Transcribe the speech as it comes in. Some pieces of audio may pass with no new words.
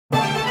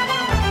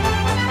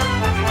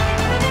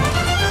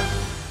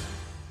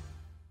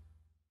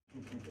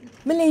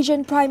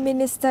Malaysian Prime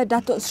Minister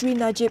Datuk Seri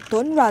Najib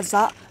Tun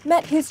Razak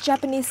met his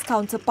Japanese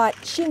counterpart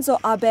Shinzo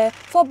Abe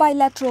for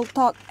bilateral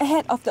talk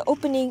ahead of the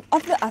opening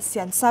of the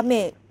ASEAN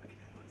summit.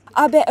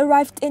 Abe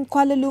arrived in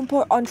Kuala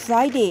Lumpur on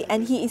Friday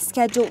and he is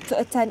scheduled to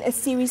attend a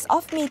series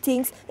of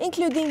meetings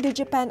including the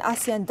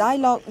Japan-ASEAN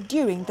dialogue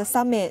during the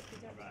summit.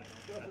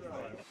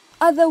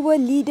 Other world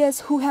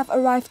leaders who have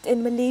arrived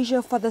in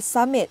Malaysia for the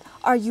summit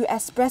are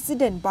US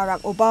President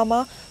Barack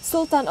Obama,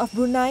 Sultan of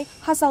Brunei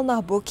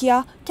Hassanal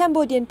Bolkiah,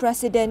 Cambodian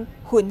President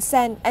Hun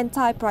Sen and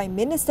Thai Prime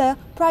Minister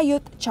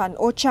Prayut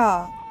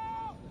Chan-o-cha.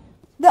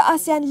 The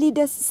ASEAN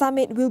Leaders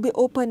Summit will be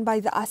opened by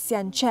the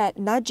ASEAN Chair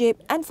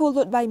Najib and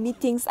followed by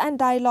meetings and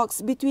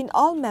dialogues between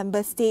all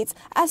member states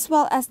as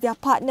well as their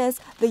partners,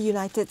 the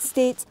United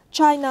States,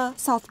 China,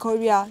 South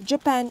Korea,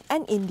 Japan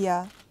and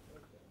India.